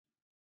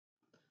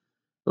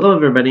Hello,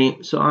 everybody.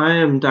 So I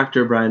am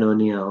Dr. Brian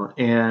O'Neill,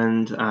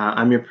 and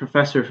I'm your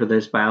professor for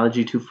this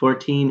Biology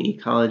 214,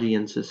 Ecology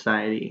and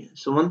Society.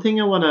 So one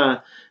thing I want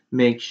to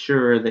make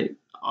sure that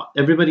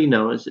everybody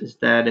knows is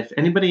that if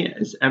anybody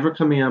is ever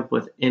coming up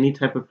with any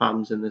type of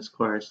problems in this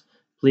course,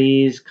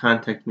 please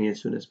contact me as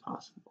soon as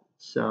possible.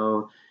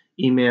 So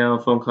email,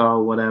 phone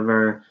call,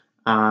 whatever.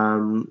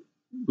 Um,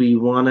 we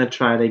want to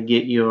try to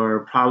get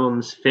your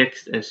problems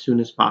fixed as soon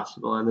as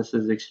possible, and this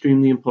is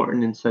extremely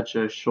important in such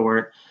a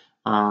short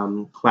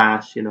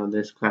class.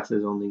 This class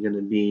is only going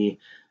to be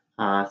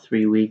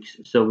 3 weeks,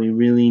 so we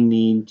really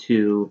need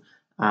to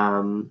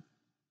um,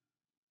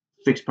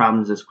 fix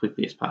problems as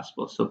quickly as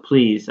possible. So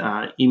please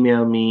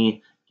email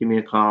me, give me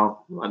a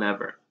call,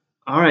 whatever.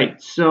 All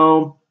right,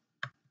 so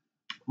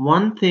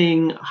one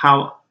thing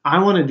how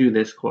I want to do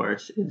this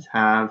course is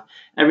have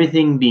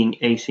everything being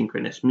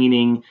asynchronous,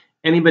 meaning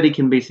anybody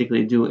can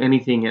basically do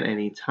anything at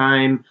any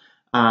time.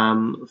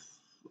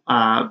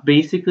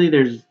 Basically,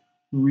 there's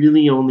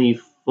really only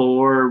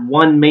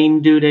one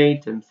main due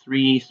date and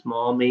three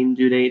small main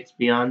due dates.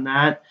 Beyond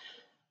that,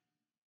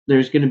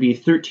 there's going to be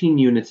 13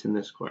 units in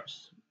this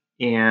course,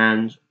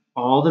 and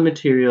all the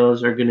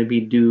materials are going to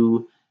be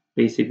due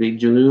basically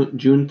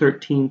June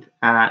 13th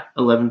at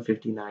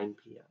 11:59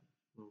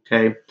 p.m.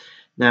 Okay.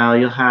 Now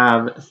you'll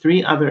have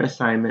three other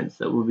assignments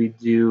that will be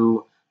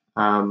due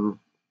um,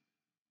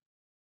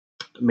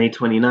 May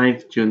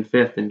 29th, June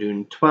 5th, and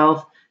June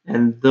 12th,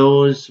 and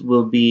those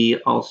will be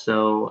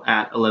also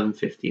at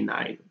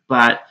 11:59.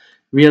 But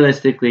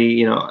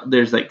realistically,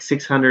 there's like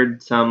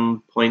 600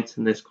 some points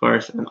in this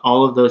course, and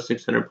all of those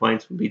 600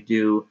 points will be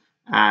due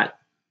at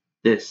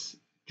this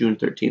June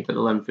 13th at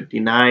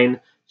 11:59.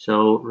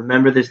 So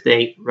remember this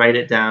date, write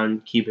it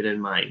down, keep it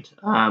in mind.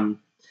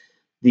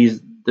 This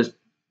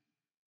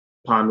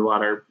pond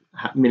water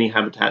mini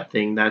habitat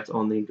thing, that's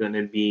only going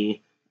to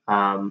be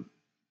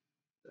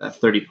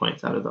 30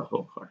 points out of the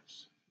whole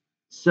course.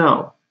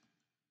 So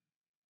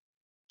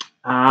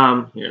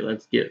here,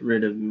 let's get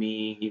rid of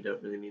me. You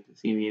don't really need to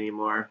see me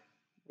anymore.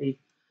 Hey.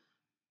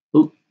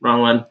 Oop,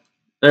 wrong one.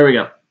 There we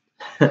go.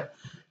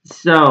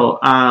 So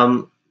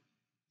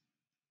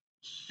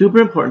super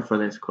important for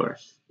this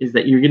course is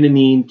that you're going to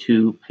need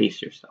to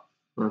pace yourself.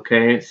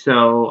 Okay,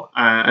 so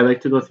I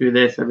like to go through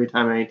this every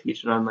time I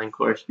teach an online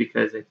course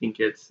because I think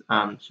it's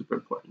super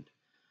important.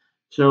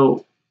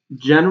 So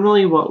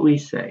generally what we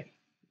say,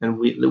 and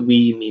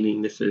we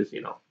meaning this is,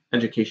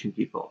 education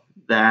people,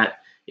 that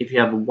if you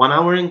have 1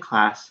 hour in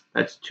class,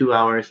 that's 2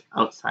 hours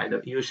outside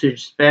of, you should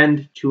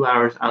spend 2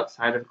 hours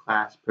outside of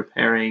class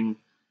preparing,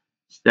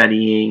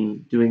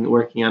 studying,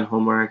 working on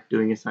homework,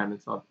 doing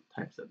assignments, all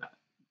types of that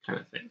kind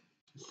of thing.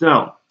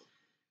 So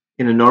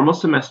in a normal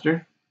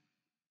semester,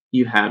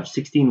 you have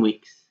 16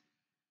 weeks.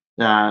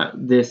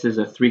 This is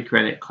a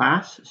 3-credit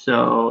class,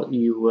 so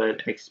you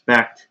would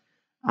expect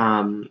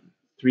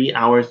 3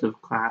 hours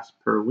of class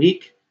per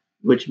week,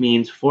 which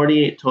means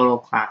 48 total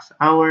class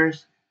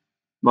hours.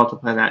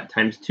 Multiply that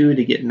times 2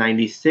 to get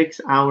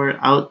 96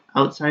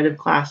 outside of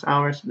class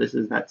hours. So this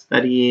is that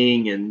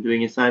studying and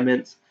doing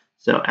assignments.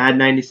 So add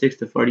 96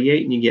 to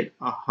 48 and you get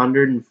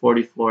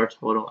 144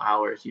 total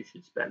hours you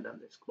should spend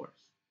on this course.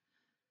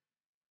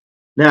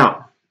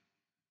 Now,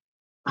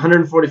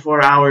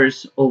 144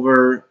 hours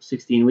over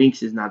 16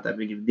 weeks is not that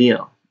big of a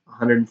deal.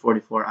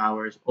 144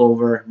 hours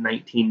over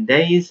 19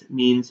 days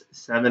means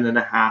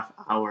 7.5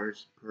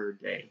 hours per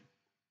day.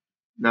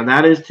 Now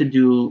that is to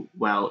do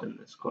well in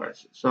this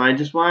course. So I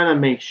just want to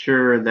make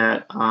sure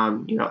that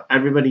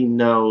everybody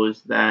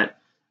knows that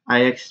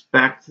I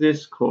expect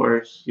this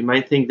course. You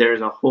might think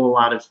there's a whole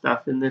lot of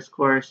stuff in this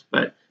course,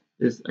 but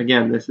this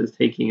is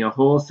taking a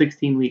whole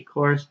 16-week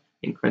course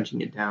and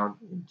crunching it down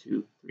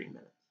into 3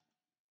 minutes.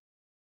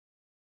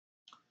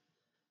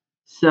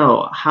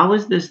 So how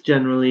is this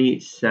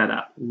generally set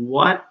up?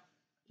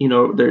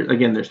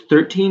 There's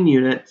 13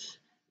 units,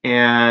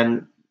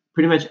 and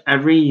pretty much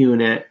every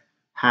unit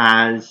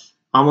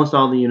almost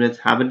all the units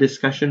have a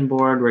discussion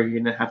board where you're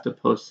going to have to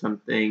post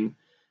something,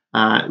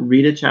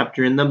 read a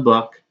chapter in the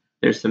book.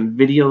 There's some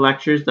video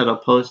lectures that I'll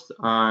post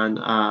on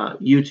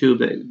YouTube.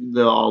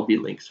 There'll all be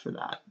links for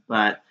that.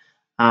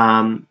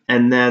 And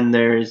then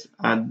there's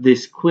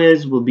this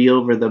quiz will be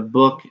over the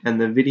book and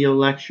the video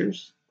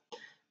lectures.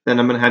 Then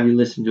I'm going to have you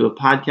listen to a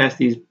podcast.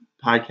 These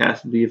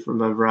podcasts will be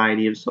from a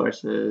variety of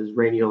sources,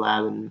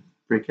 Radiolab and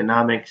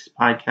Freakonomics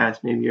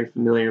podcasts. Maybe you're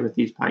familiar with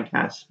these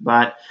podcasts.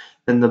 But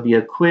then there'll be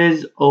a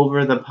quiz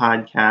over the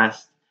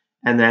podcast.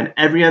 And then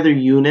every other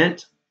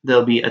unit,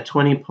 there'll be a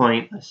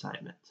 20-point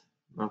assignment.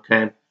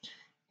 Okay?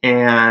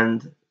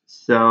 And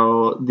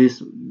so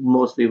this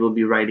mostly will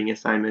be writing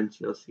assignments.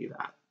 You'll see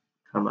that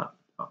come up.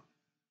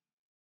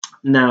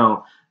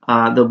 Now,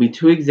 there'll be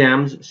 2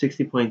 exams,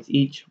 60 points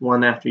each,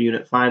 one after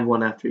Unit 5,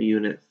 one after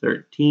Unit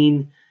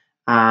 13.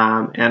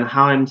 And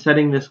how I'm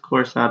setting this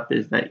course up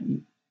is that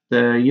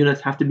the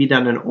units have to be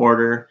done in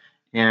order,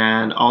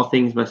 and all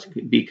things must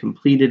be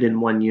completed in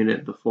one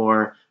unit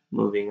before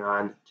moving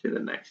on to the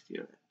next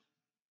unit.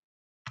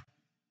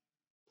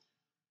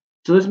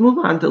 So let's move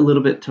on to a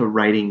little bit to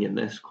writing in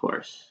this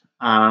course.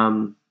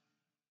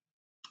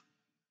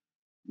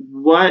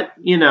 what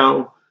you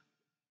know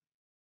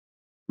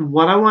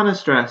what I want to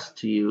stress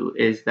to you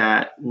is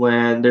that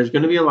when there's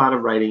going to be a lot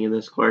of writing in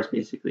this course,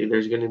 basically,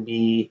 there's going to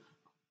be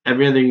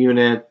every other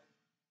unit,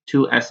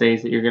 2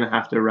 essays that you're going to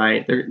have to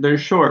write. They're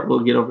short.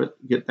 We'll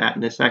get that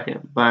in a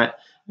second. But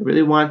I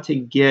really want to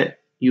get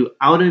you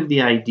out of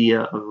the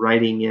idea of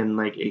writing in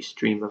like a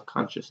stream of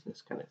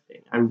consciousness kind of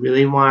thing. I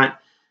really want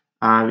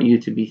you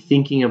to be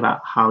thinking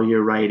about how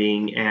you're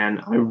writing,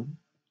 and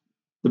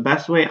the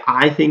best way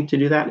I think to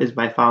do that is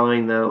by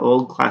following the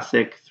old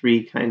classic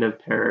 3 kind of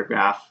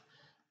paragraph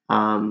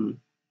um,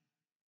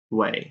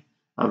 way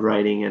of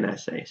writing an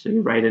essay. So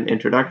you write an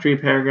introductory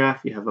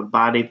paragraph, you have a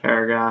body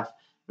paragraph,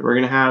 and we're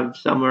going to have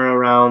somewhere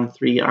around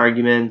 3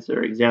 arguments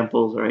or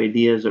examples or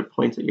ideas or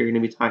points that you're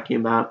going to be talking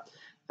about,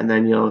 and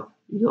then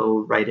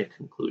you'll write a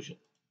conclusion.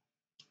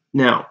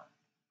 Now,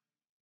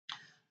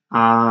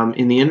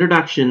 in the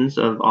introductions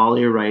of all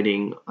your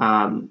writing,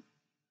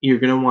 you're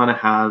going to want to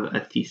have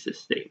a thesis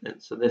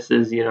statement. So this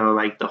is,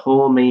 like the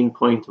whole main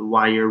point of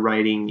why you're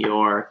writing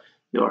your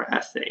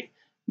essay.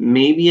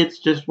 Maybe it's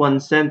just one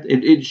sentence.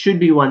 It should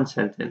be one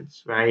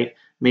sentence, right?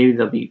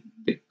 Maybe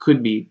it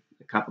could be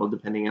a couple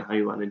depending on how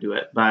you want to do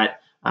it. But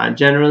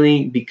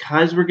generally,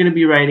 because we're going to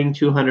be writing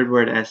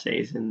 200-word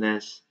essays in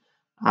this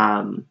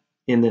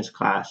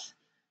class,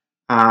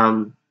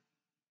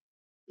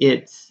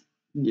 it's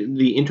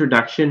the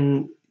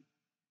introduction.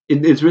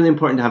 It's really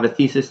important to have a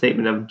thesis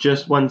statement of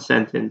just one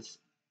sentence,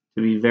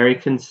 to be very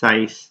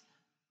concise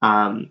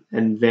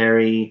and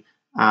very.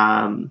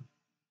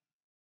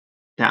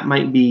 That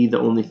might be the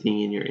only thing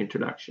in your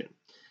introduction.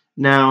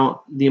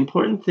 Now, the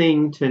important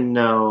thing to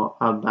know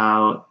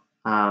about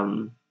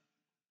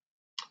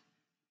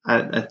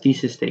a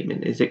thesis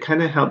statement is it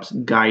kind of helps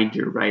guide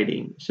your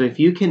writing. So if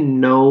you can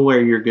know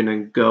where you're going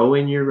to go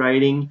in your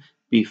writing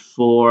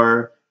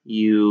before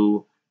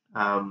you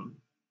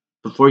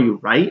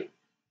write,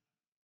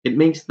 it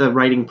makes the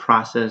writing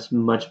process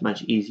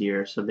much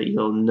easier, so that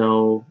you'll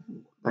know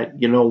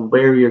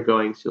where you're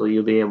going, so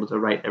you'll be able to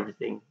write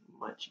everything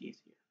much easier.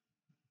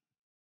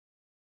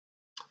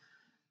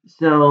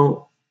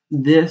 So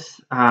this,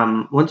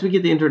 once we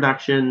get the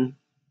introduction,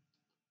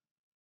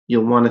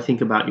 you'll want to think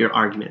about your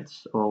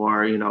arguments,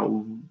 or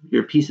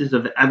your pieces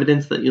of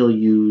evidence that you'll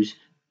use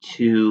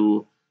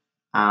to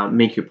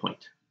make your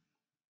point.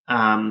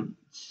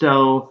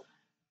 So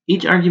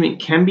each argument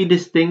can be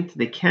distinct,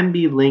 they can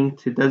be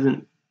linked. It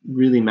doesn't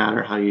really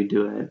matter how you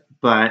do it,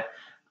 but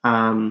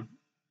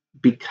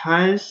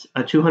because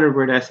a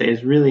 200-word essay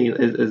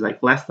is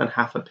like less than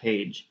half a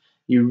page,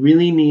 you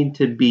really need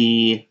to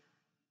be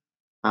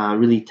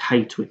really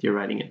tight with your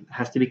writing. It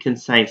has to be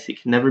concise.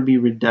 It can never be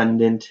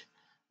redundant,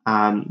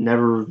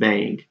 never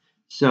vague.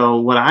 So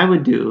what I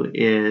would do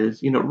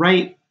is,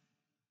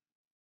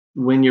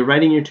 when you're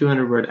writing your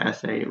 200-word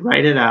essay,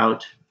 write it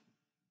out,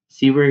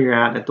 see where you're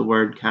at the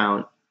word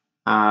count.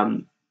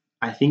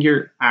 I think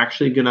you're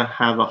actually going to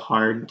have a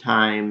hard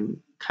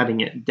time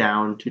cutting it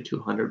down to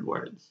 200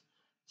 words.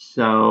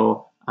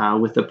 So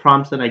with the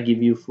prompts that I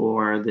give you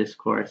for this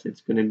course,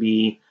 it's going to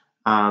be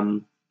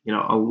a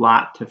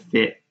lot to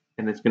fit,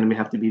 and it's going to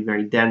have to be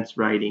very dense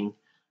writing.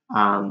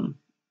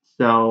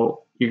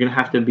 So you're going to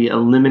have to be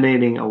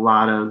eliminating a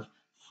lot of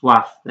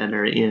fluff that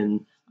are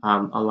in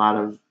a lot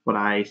of what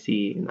I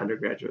see in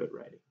undergraduate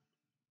writing.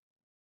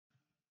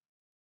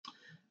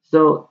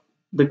 So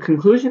the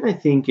conclusion, I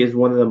think, is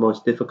one of the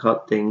most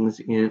difficult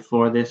things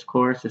for this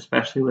course,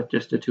 especially with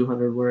just a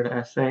 200-word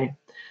essay.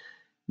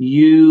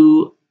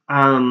 It's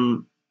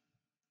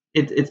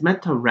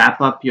meant to wrap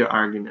up your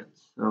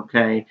arguments,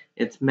 okay?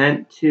 It's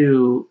meant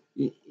to,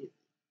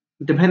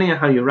 depending on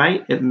how you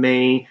write, it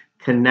may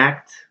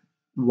connect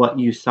what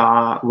you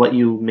saw, what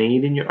you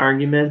made in your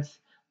arguments,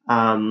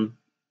 or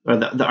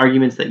the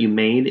arguments that you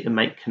made. It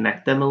might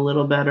connect them a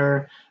little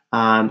better.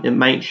 It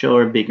might show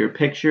a bigger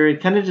picture.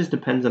 It kind of just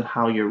depends on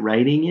how you're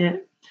writing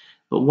it.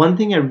 But one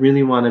thing I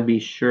really want to be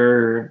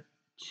sure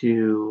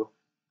to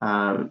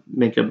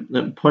make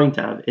a point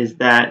of is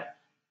that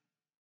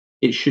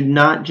it should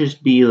not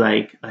just be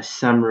like a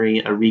summary,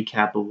 a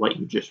recap of what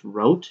you just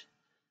wrote.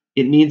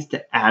 It needs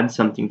to add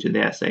something to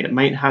the essay. It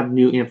might have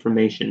new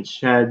information,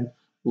 shed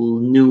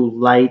new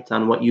light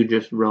on what you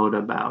just wrote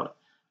about.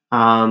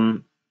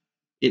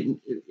 It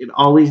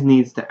always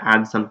needs to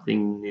add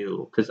something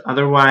new, because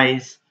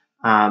otherwise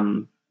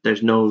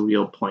there's no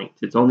real point.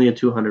 It's only a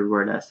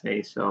 200-word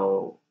essay,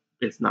 so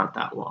it's not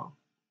that long.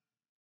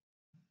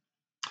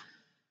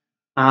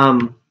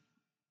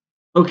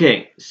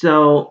 Okay,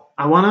 so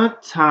I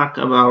want to talk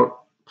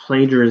about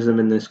plagiarism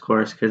in this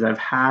course, because I've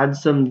had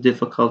some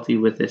difficulty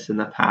with this in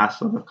the past.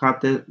 So I've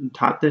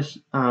taught this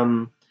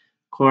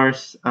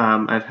course.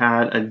 I've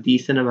had a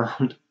decent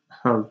amount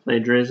of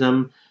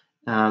plagiarism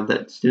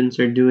that students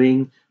are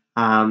doing,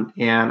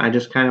 and I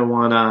just kind of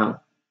want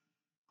to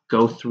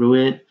go through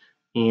it,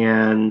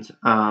 and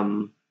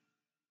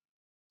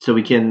so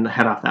we can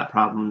head off that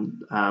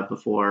problem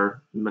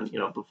before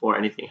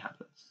anything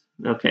happens.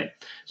 Okay,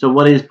 so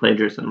what is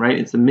plagiarism, right?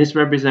 It's a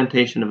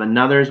misrepresentation of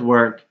another's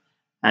work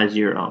as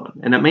your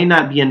own. And it may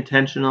not be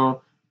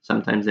intentional,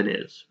 sometimes it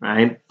is,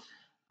 right?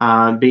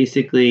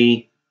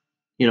 Basically,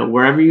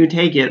 wherever you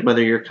take it,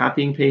 whether you're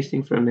copying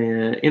pasting from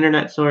an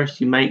internet source,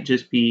 you might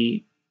just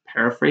be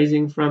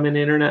paraphrasing from an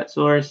internet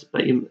source,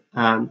 but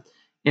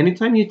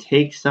anytime you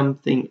take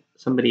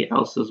somebody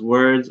else's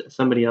words,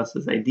 somebody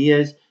else's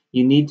ideas,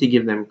 you need to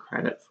give them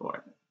credit for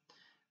it.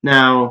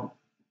 Now,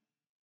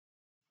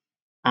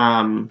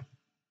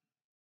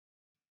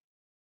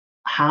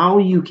 how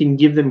you can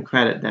give them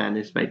credit then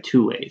is by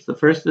two ways. The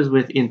first is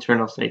with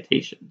internal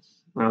citations.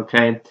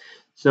 Okay,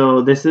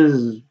 so this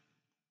is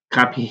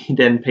copied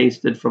and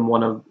pasted from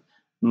one of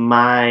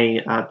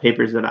my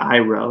papers that I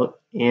wrote,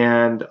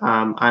 and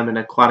I'm an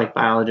aquatic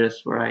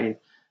biologist where I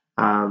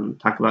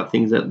talk about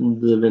things that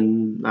live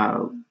in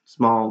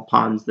small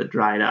ponds that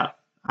dried up.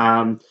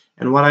 And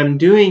what I'm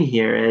doing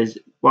here is,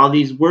 while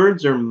these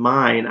words are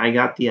mine, I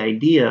got the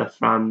idea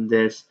from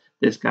this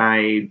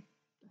guy.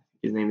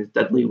 His name is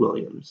Dudley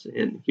Williams,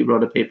 and he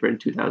wrote a paper in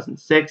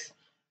 2006,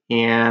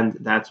 and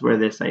that's where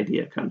this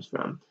idea comes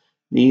from.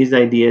 These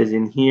ideas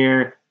in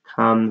here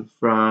come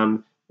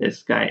from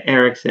this guy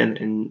Erickson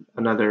in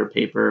another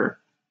paper.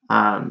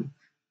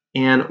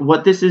 And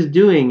what this is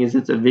doing is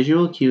it's a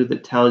visual cue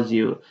that tells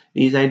you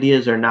these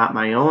ideas are not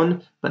my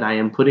own, but I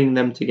am putting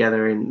them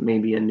together in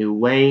maybe a new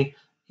way,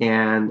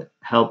 and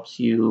helps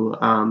you,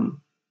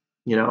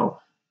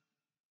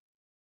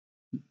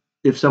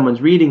 if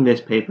someone's reading this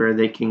paper,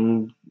 they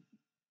can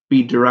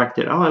be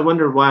directed, oh, I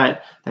wonder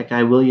what that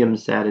guy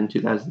Williams said in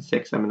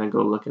 2006. I'm going to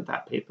go look at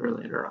that paper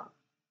later on.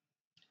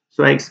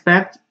 So I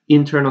expect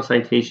internal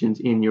citations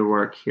in your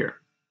work here.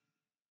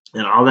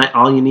 And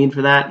all you need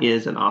for that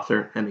is an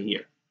author and a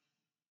year.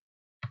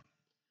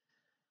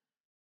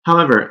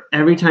 However,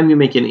 every time you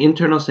make an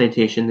internal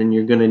citation, then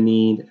you're going to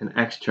need an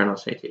external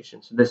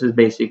citation. So this is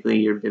basically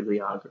your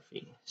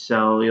bibliography.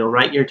 So you'll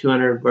write your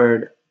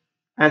 200-word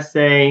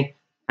essay,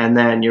 and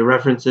then your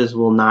references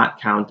will not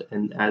count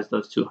as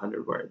those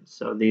 200 words.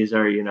 So these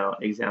are,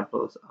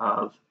 examples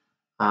of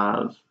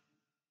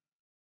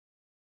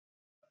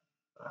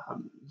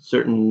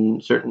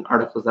certain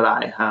articles that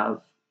I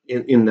have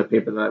in the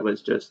paper that I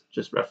was just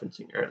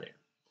referencing earlier.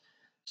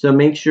 So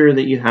make sure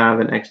that you have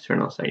an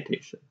external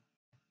citation.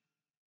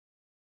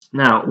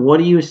 Now, what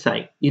do you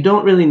cite? You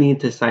don't really need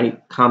to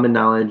cite common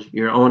knowledge,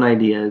 your own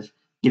ideas,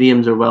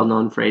 idioms, or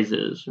well-known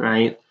phrases,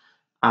 right?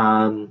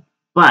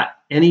 But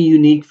any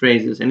unique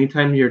phrases,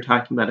 anytime you're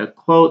talking about a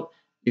quote,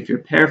 if you're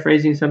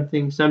paraphrasing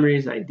something,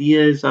 summaries,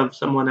 ideas of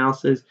someone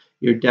else's,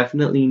 you're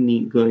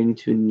definitely going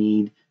to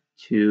need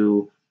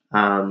to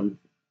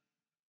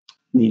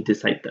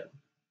cite them.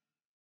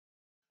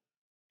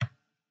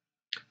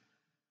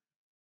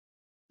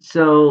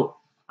 So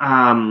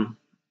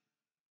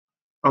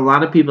a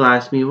lot of people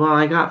ask me, well,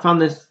 I found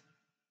this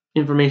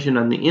information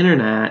on the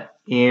internet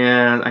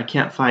and I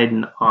can't find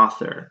an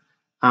author.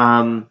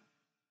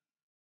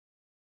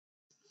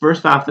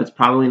 First off, that's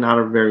probably not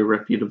a very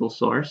reputable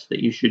source. That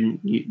you shouldn't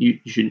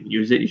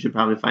use it. You should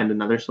probably find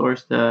another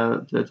source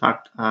to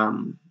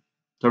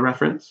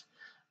reference.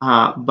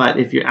 But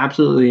if you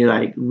absolutely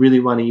really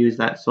want to use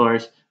that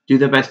source, do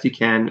the best you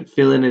can.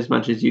 Fill in as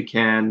much as you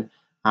can.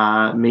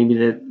 Maybe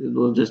that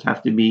will just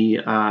have to be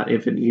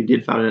if you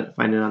did find it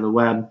on the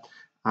web,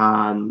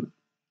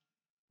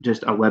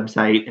 just a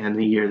website and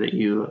the year that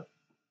you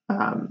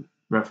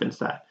reference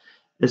that.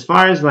 As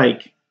far as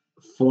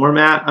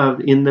format of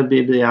in the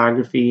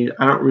bibliography,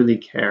 I don't really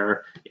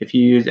care. If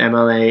you use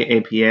MLA,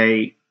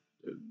 APA,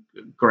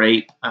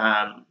 great.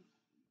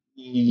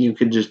 You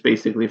could just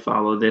basically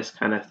follow this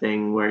kind of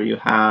thing where you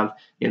have,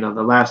 the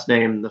last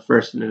name, the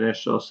first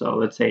initial. So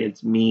let's say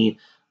it's me,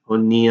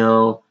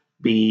 O'Neill,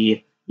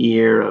 B,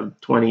 year of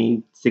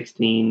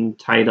 2016,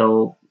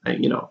 title,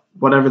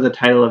 whatever the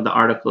title of the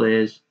article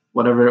is,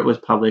 whatever it was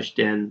published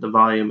in, the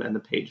volume, and the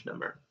page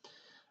number.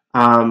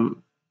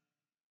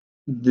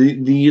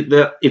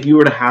 If you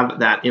were to have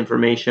that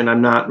information,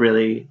 I'm not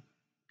really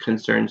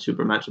concerned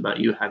super much about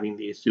you having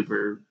these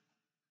super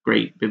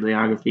great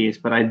bibliographies,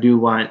 but I do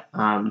want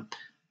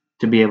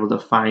to be able to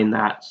find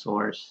that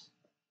source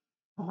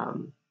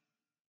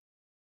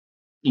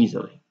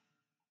easily.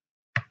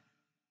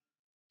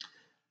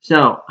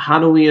 So how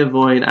do we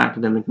avoid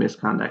academic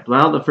misconduct?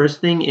 Well, the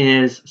first thing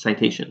is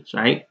citations,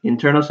 right?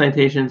 Internal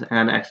citations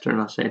and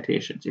external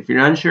citations. If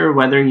you're unsure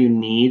whether you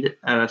need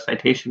a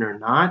citation or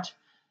not,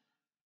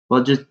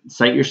 well, just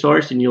cite your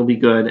source and you'll be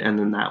good, and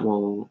then that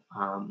will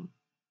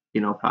be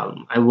no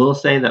problem. I will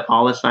say that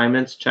all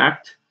assignments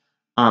checked,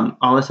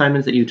 all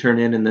assignments that you turn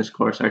in this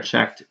course are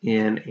checked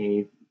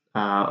in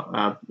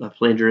a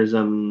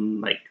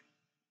plagiarism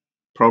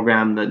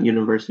program that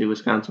University of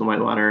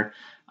Wisconsin-Whitewater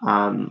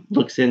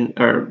looks in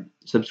or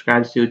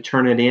subscribes to.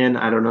 Turnitin.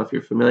 I don't know if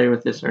you're familiar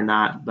with this or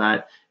not,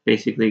 but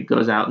basically it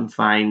goes out and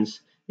finds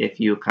if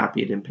you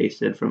copied and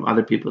pasted from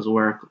other people's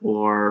work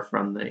or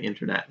from the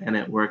internet, and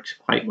it works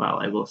quite well,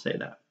 I will say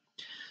that.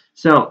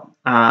 So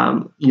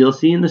you'll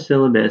see in the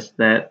syllabus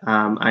that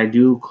I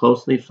do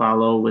closely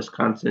follow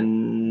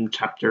Wisconsin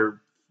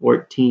Chapter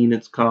 14,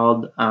 it's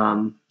called.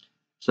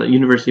 So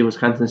University of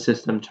Wisconsin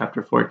System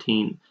Chapter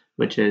 14,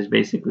 which is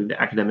basically the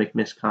academic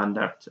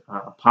misconduct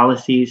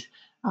policies.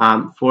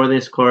 For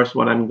this course,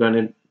 what I'm going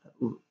to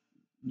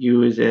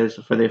use is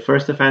for the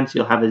first offense,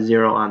 you'll have a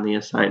 0 on the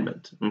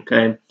assignment.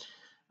 Okay.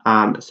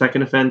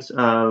 Second offense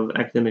of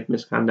academic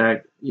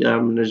misconduct,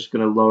 I'm just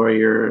going to lower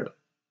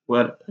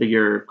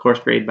your course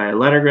grade by a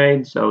letter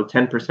grade, so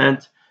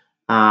 10%.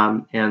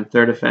 And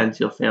third offense,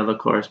 you'll fail the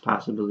course,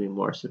 possibly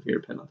more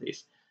severe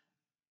penalties.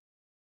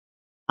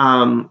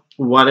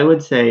 What I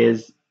would say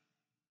is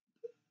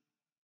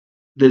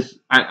this: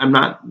 I'm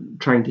not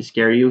trying to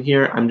scare you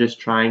here. I'm just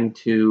trying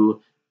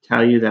to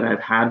tell you that I've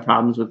had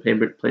problems with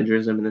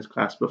plagiarism in this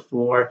class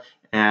before,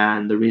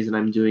 and the reason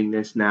I'm doing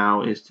this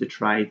now is to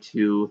try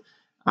to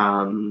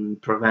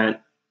prevent.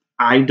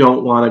 I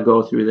don't want to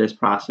go through this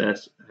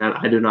process, and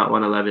I do not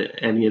want to levy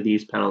any of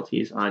these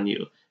penalties on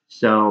you.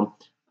 So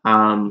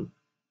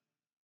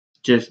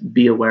just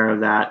be aware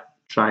of that.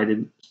 Try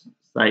to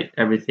cite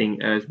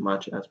everything as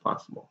much as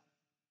possible.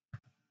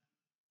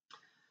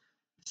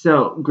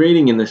 So,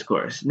 grading in this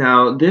course.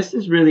 Now, this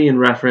is really in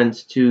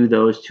reference to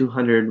those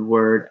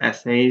 200-word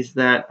essays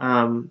that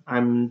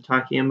I'm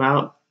talking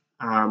about.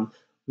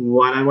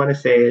 What I want to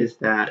say is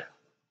that,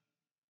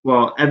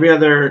 well, every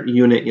other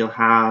unit you'll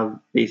have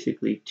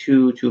basically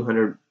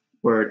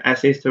 200-word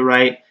essays to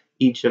write.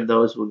 Each of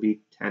those will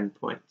be 10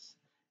 points.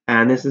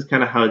 And this is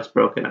kind of how it's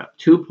broken up.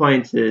 2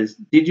 points is,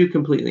 did you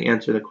completely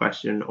answer the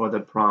question or the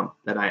prompt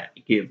that I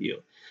give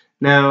you?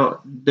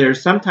 Now,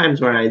 there's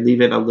sometimes where I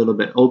leave it a little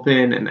bit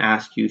open and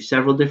ask you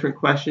several different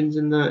questions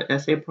in the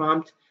essay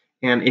prompt.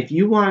 And if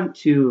you want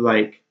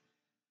to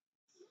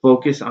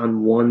focus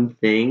on one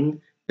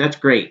thing, that's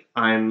great.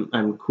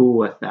 I'm cool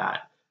with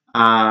that.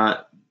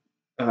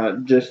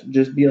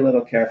 Just be a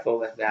little careful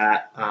with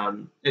that.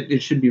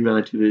 It should be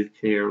relatively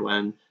clear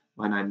when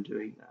I'm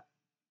doing that,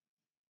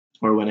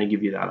 or when I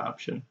give you that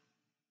option.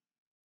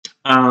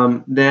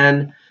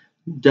 Then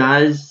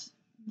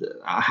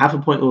half a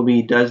point will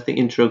be, does the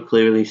intro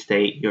clearly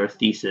state your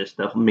thesis,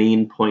 the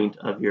main point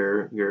of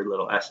your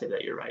little essay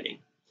that you're writing?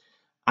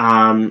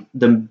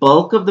 The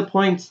bulk of the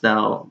points,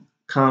 though,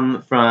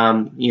 come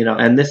from,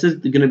 and this is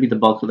going to be the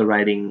bulk of the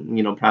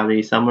writing,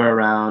 probably somewhere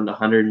around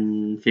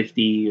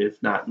 150,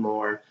 if not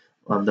more,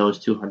 of those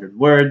 200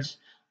 words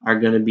are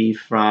going to be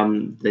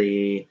from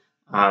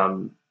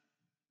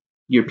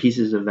your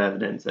pieces of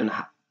evidence. And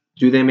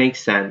do they make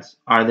sense?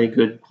 Are they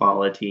good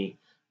quality?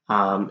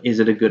 Is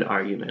it a good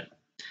argument?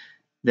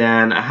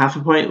 Then a half a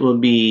point will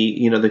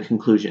be, the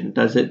conclusion.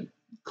 Does it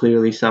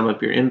clearly sum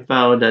up your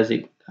info? Is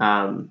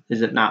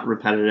it not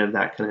repetitive?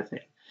 That kind of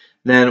thing.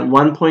 Then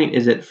 1 point,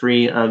 is it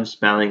free of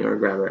spelling or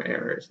grammar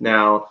errors?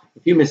 Now,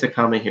 if you miss a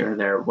comma here or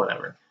there,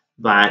 whatever.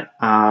 But,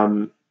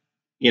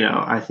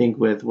 I think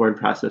with word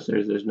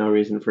processors, there's no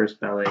reason for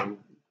spelling.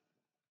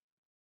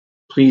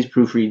 Please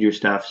proofread your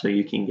stuff so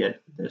you can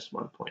get this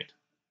 1 point.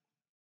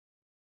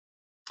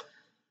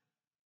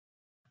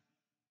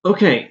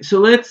 Okay, so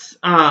let's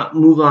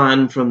move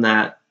on from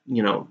that,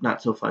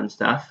 not so fun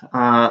stuff.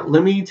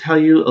 Let me tell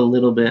you a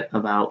little bit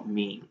about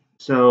me.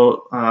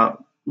 So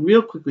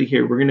real quickly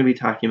here, we're going to be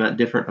talking about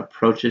different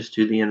approaches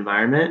to the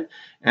environment.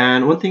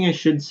 And one thing I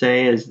should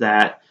say is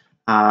that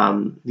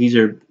these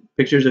are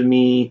pictures of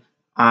me.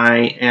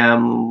 I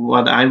am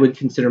what I would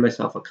consider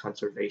myself a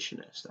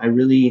conservationist. I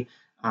really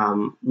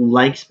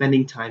like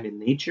spending time in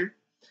nature.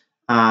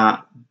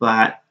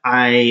 But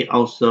I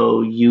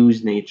also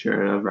use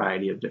nature in a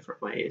variety of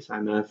different ways.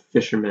 I'm a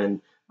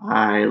fisherman.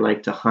 I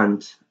like to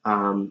hunt.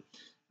 I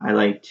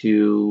like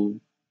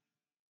to,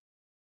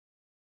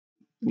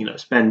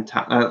 spend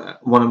time.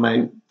 One of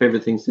my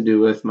favorite things to do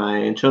with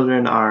my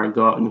children are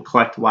go out and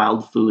collect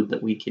wild food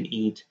that we can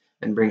eat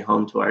and bring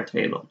home to our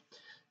table.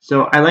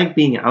 So I like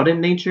being out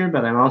in nature,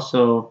 but I'm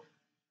also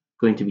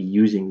going to be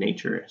using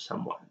nature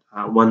somewhat.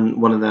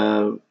 One of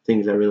the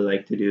things I really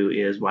like to do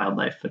is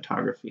wildlife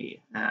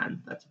photography,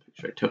 and that's a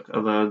picture I took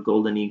of a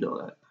golden eagle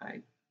that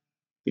I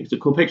think is a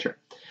cool picture.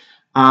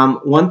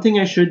 One thing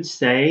I should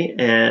say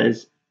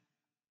is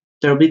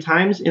there'll be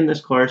times in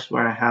this course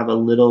where I have a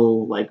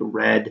little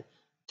red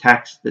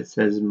text that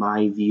says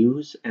my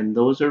views, and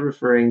those are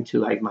referring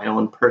to my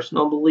own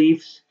personal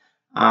beliefs.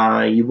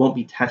 You won't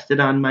be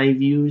tested on my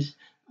views.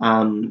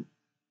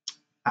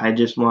 I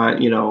just want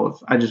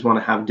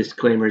to have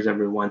disclaimers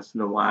every once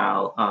in a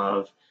while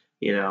of,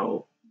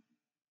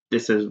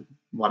 this is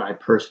what I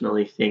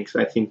personally think. So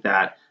I think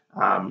that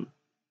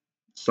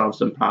solves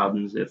some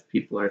problems if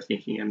people are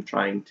thinking I'm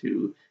trying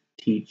to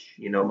teach,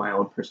 my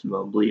own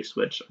personal beliefs,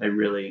 which I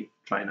really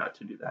try not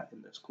to do that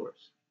in this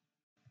course.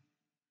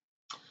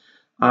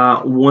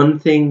 One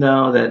thing,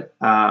 though,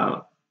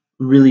 that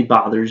really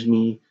bothers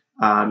me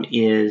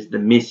is the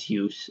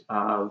misuse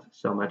of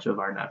so much of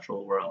our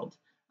natural world.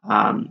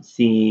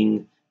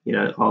 Seeing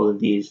all of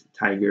these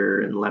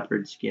tiger and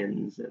leopard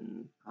skins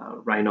and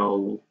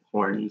rhino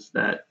horns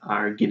that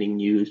are getting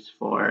used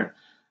for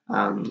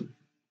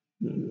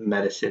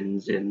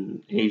medicines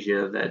in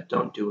Asia that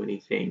don't do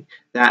anything,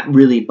 that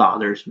really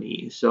bothers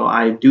me. So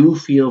I do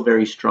feel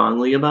very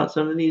strongly about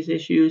some of these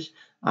issues,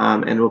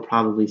 and we'll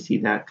probably see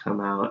that come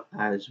out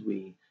as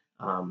we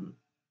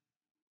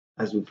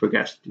as we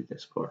progress through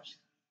this course.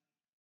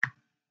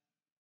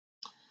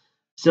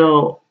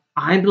 So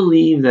I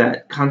believe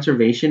that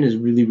conservation is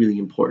really, really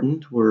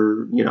important.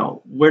 We're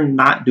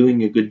not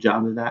doing a good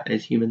job of that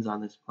as humans on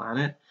this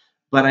planet.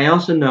 But I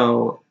also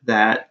know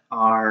that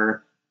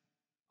our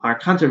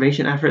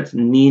conservation efforts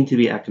need to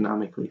be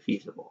economically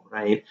feasible,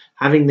 right?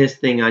 Having this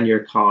thing on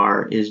your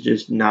car is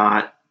just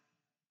not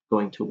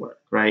going to work,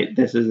 right?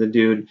 This is a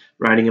dude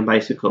riding a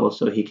bicycle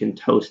so he can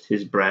toast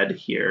his bread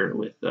here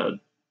with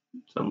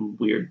some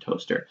weird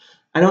toaster.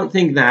 I don't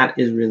think that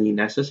is really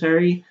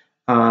necessary.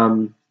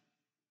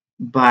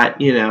 But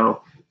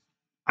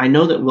I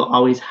know that we'll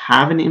always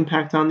have an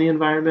impact on the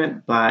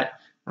environment, but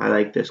I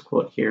like this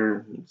quote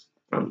here. It's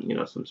from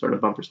some sort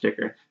of bumper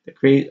sticker.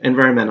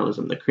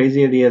 Environmentalism, the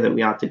crazy idea that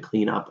we ought to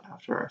clean up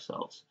after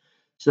ourselves.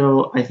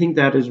 So I think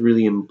that is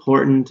really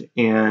important,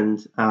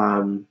 and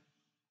I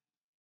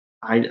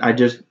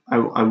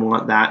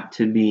want that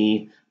to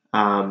be.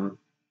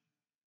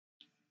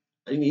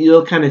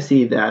 You'll kind of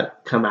see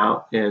that come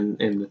out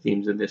in the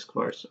themes of this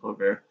course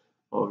over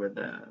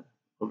the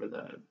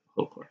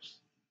whole course.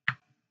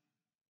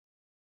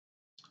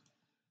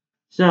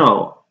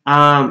 So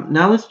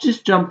now let's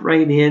just jump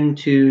right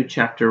into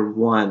chapter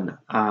 1.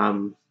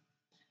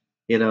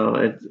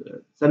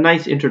 It's a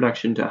nice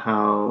introduction to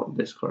how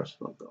this course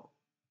will go.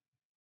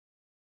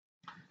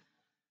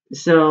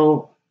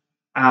 So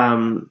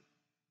I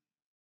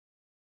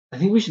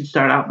think we should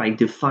start out by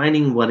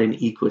defining what an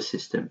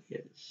ecosystem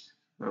is.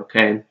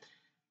 Okay.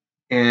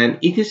 An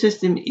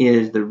ecosystem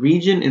is the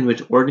region in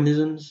which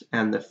organisms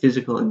and the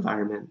physical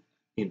environment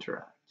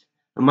interact.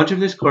 And much of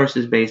this course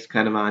is based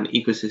kind of on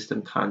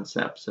ecosystem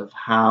concepts of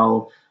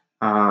how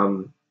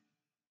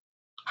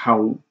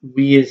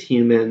we as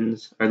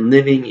humans are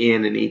living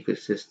in an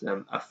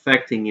ecosystem,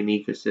 affecting an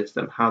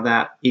ecosystem, how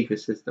that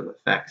ecosystem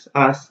affects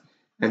us,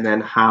 and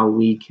then how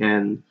we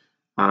can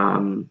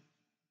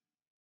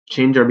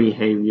change our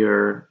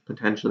behavior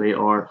potentially,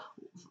 or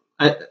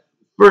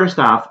first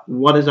off,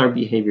 what is our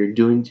behavior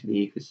doing to the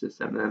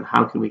ecosystem, and then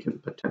how can we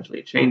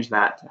potentially change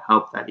that to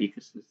help that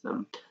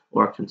ecosystem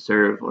or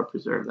conserve or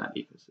preserve that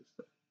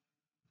ecosystem.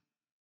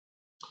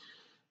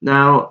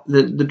 Now,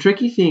 the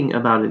tricky thing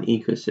about an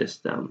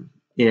ecosystem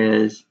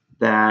is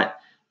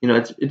that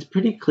it's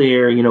pretty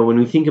clear when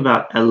we think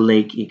about a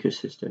lake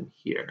ecosystem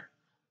here.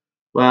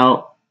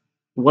 Well,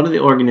 what are the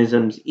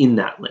organisms in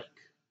that lake?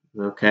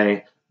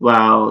 Okay,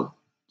 well,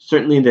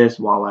 certainly there's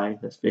walleye,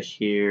 this fish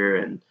here,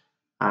 and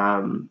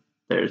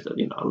there's a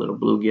little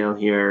bluegill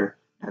here,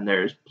 and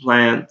there's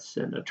plants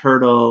and a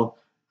turtle,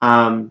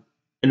 and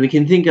we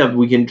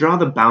can draw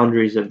the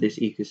boundaries of this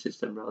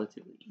ecosystem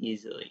relatively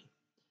easily.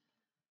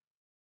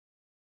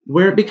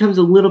 Where it becomes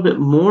a little bit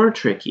more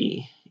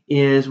tricky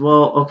is,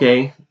 well,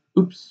 okay,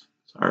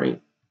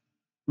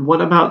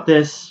 what about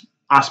this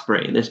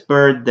osprey, this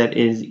bird that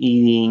is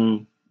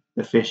eating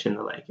the fish in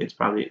the lake?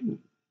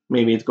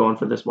 Maybe it's going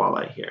for this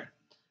walleye here.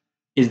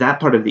 Is that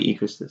part of the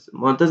ecosystem?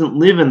 Well, it doesn't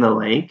live in the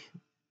lake. It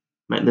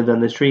might live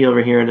on this tree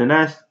over here in a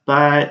nest,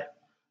 but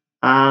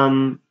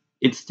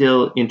it's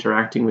still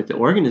interacting with the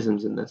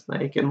organisms in this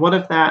lake. And what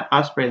if that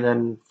osprey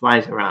then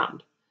flies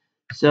around?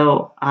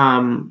 So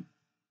another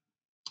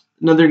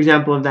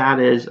example of that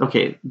is,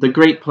 okay, the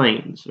Great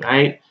Plains,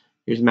 right?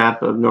 Here's a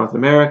map of North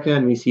America,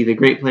 and we see the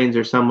Great Plains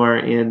are somewhere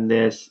in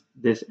this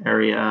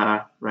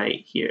area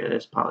right here,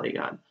 this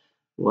polygon,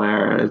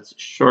 where it's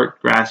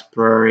short grass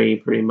prairie,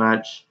 pretty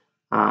much.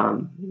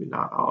 Maybe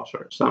not all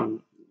short.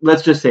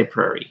 Let's just say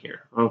prairie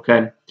here,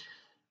 okay?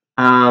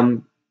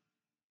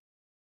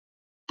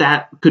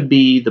 That could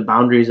be the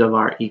boundaries of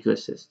our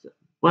ecosystem.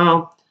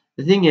 Well,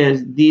 the thing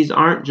is, these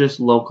aren't just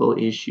local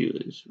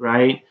issues,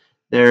 right?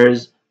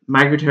 There's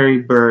migratory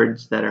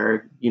birds that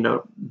are,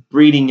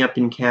 breeding up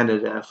in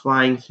Canada,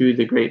 flying through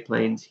the Great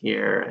Plains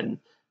here, and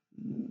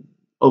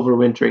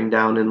overwintering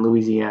down in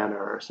Louisiana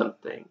or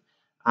something.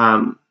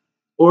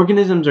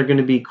 Organisms are going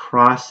to be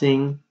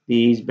crossing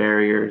these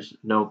barriers,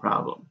 no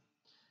problem.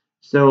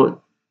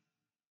 So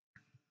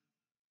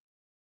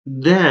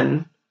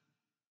then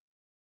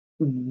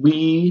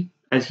we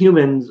as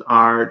humans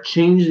are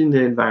changing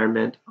the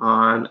environment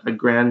on a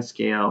grand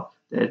scale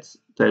that's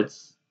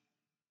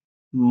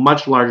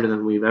much larger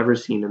than we've ever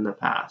seen in the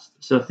past.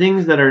 So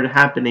things that are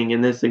happening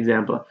in this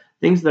example,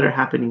 things that are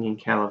happening in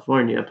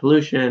California,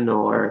 pollution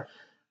or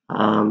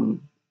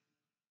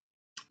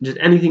just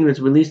anything that's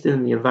released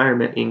in the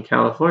environment in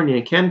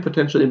California can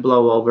potentially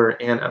blow over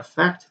and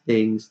affect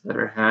things that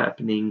are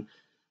happening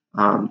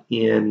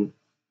in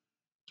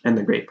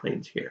the Great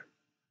Plains here.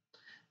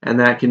 And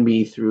that can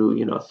be through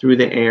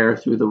the air,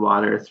 through the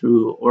water,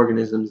 through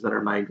organisms that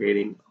are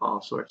migrating,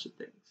 all sorts of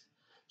things.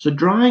 So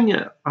drawing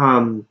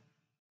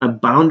a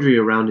boundary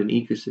around an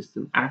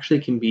ecosystem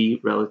actually can be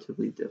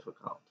relatively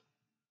difficult.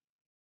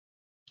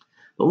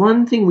 But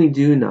one thing we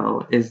do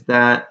know is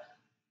that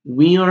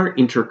we are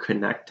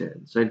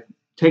interconnected. So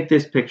take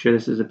this picture.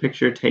 This is a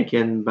picture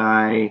taken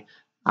by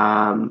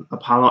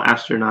Apollo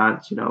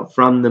astronauts,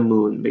 from the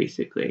moon,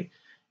 basically.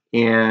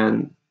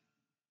 And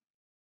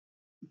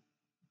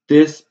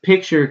this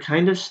picture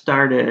kind of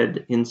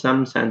started, in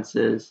some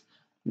senses,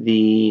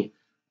 the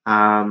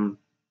um,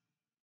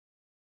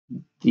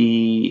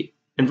 the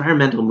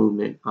environmental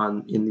movement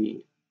in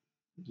the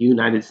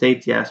United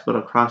States, yes, but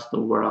across the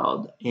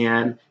world.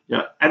 And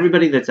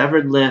everybody that's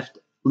ever lived,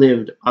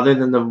 other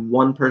than the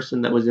one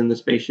person that was in the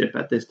spaceship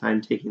at this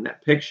time taking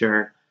that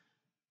picture,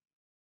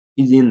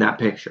 is in that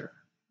picture,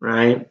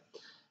 right?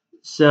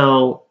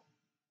 So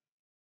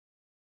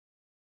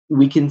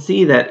we can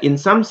see that in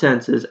some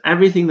senses,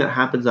 everything that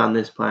happens on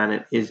this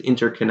planet is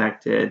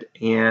interconnected,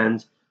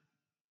 and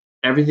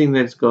everything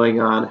that's going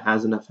on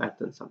has an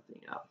effect on something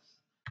else.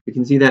 We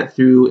can see that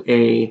through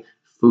a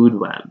food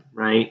web,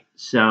 right?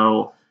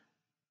 So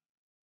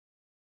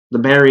the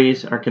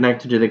berries are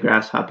connected to the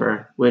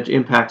grasshopper, which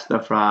impacts the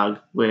frog,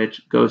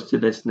 which goes to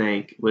the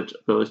snake, which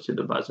goes to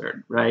the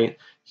buzzard, right?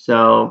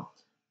 So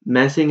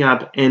messing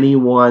up any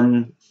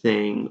one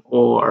thing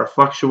or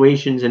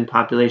fluctuations in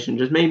population,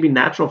 just maybe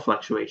natural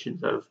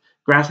fluctuations of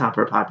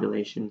grasshopper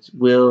populations,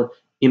 will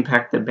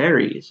impact the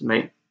berries,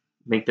 might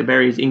make the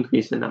berries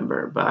increase in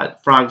number,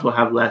 but frogs will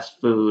have less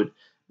food,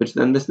 which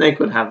then the snake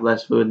would have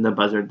less food, and the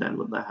buzzard then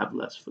would have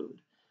less food.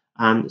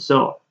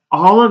 So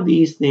all of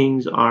these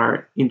things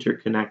are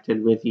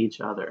interconnected with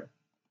each other.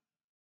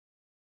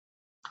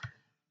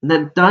 And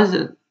that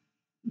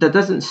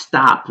doesn't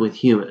stop with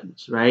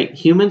humans, right?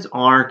 Humans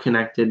are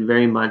connected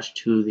very much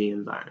to the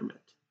environment.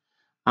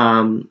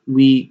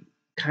 We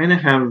kind of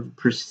have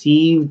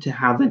perceived to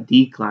have a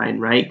decline,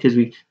 right? Because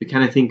we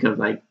kind of think of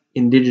like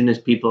indigenous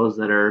peoples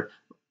that are,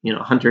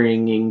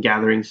 hunting and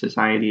gathering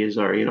societies,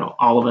 or,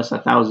 all of us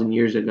 1,000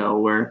 years ago,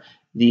 where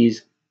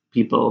these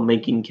people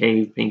making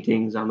cave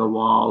paintings on the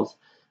walls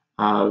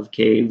of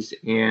caves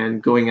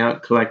and going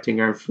out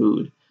collecting our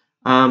food.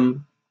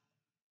 Um,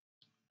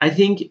 I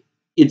think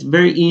it's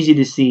very easy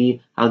to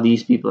see how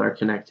these people are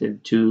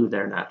connected to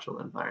their natural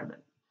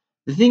environment.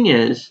 The thing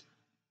is,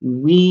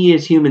 we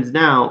as humans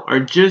now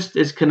are just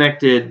as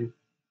connected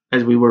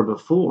as we were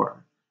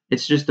before.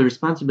 It's just the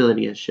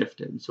responsibility has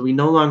shifted. So we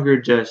no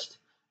longer just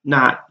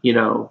not,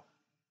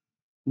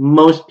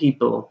 most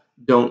people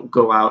don't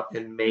go out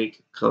and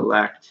make,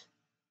 collect,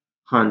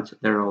 hunt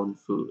their own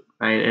food,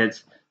 right?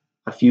 It's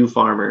a few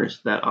farmers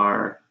that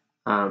are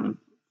um,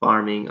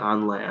 farming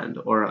on land,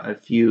 or a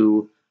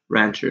few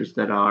ranchers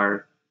that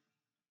are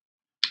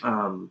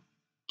um,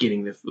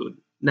 getting the food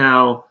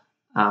now,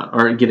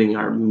 or getting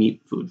our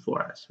meat food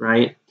for us,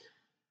 right?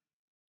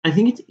 I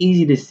think it's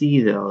easy to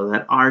see, though,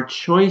 that our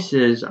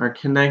choices are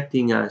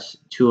connecting us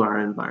to our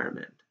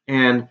environment,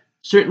 and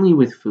certainly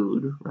with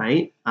food,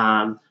 right?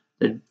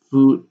 The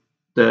food,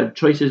 the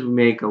choices we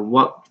make of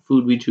what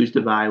food we choose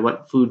to buy,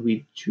 what food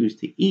we choose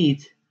to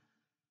eat,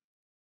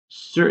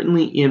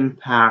 certainly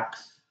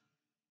impacts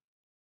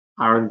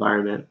our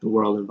environment, the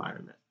world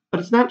environment. But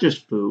it's not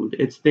just food,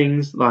 it's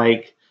things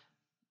like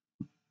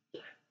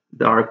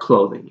our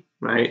clothing,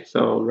 right?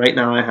 So right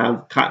now I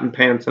have cotton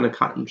pants and a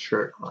cotton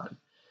shirt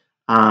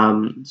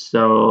on.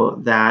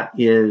 So that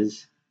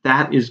is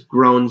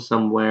grown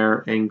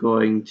somewhere and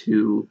going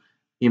to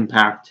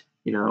impact,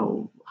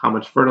 how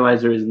much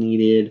fertilizer is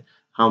needed,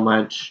 how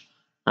much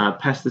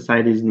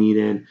pesticide is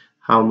needed,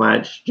 how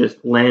much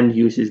just land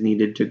use is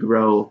needed to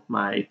grow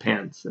my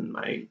pants and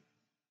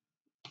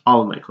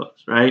all of my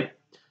clothes, right?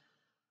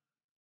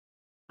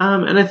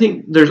 And I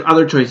think there's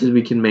other choices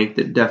we can make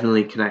that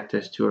definitely connect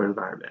us to our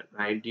environment,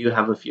 right? Do you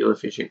have a fuel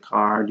efficient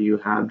car? Do you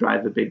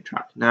drive a big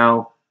truck?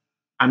 Now,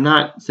 I'm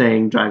not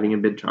saying driving a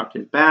big truck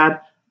is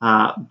bad,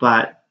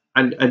 but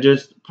I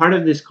just part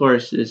of this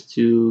course is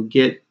to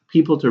get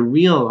people to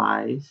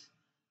realize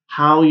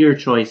how your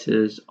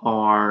choices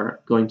are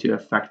going to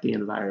affect the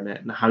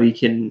environment, and how you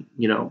can,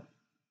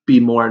 be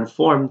more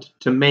informed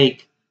to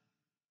make,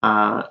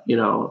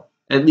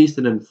 at least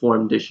an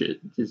informed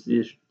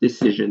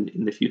decision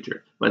in the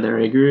future. Whether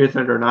I agree with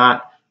it or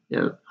not,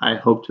 I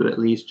hope to at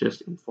least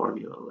just inform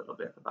you a little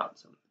bit about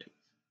some things.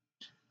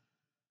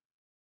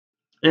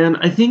 And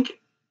I think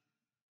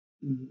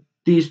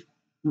these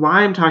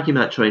why I'm talking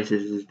about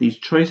choices is these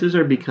choices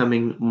are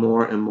becoming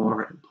more and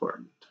more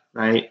important,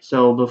 right?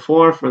 So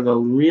before, for the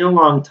real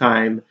long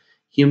time,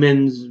 there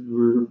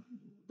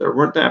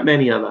weren't that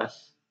many of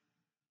us,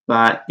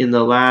 but in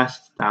the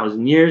last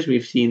 1,000 years,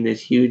 we've seen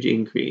this huge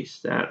increase.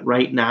 That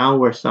right now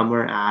we're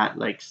somewhere at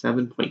like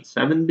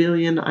 7.7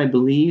 billion, I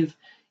believe,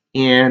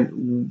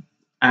 and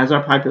as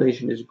our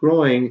population is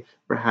growing,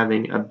 we're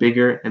having a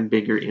bigger and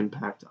bigger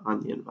impact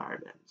on the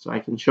environment. So I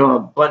can show a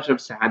bunch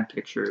of sad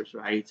pictures,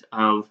 right,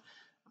 of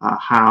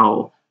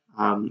how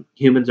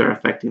humans are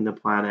affecting the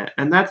planet,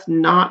 and that's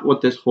not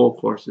what this whole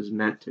course is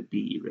meant to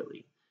be,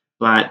 really.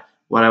 But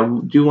what I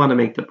do want to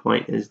make the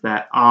point is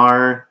that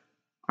our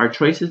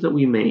choices that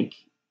we make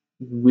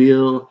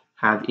will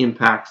have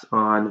impacts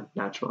on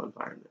natural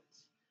environments.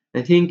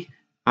 I think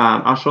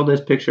I'll show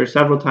this picture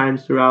several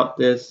times throughout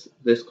this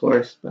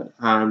course, but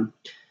I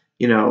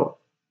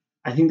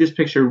think this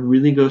picture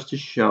really goes to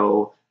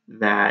show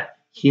that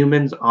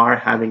humans are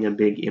having a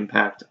big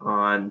impact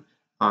on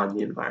the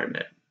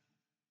environment.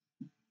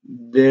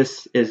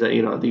 This is the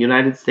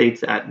United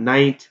States at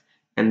night,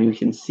 and you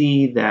can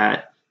see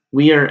that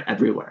we are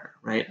everywhere.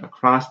 right?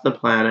 Across the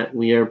planet,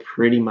 we are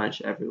pretty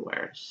much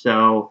everywhere.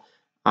 So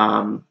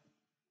um,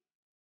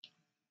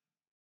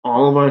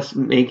 all of us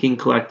making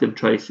collective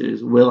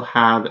choices will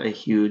have a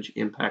huge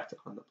impact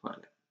on the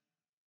planet.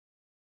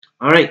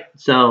 All right,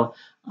 so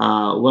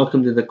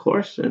welcome to the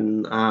course,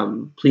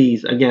 and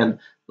please, again,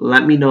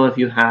 let me know if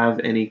you have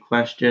any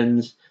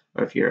questions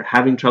or if you're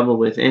having trouble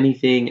with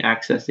anything,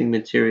 accessing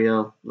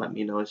material, let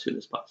me know as soon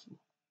as possible.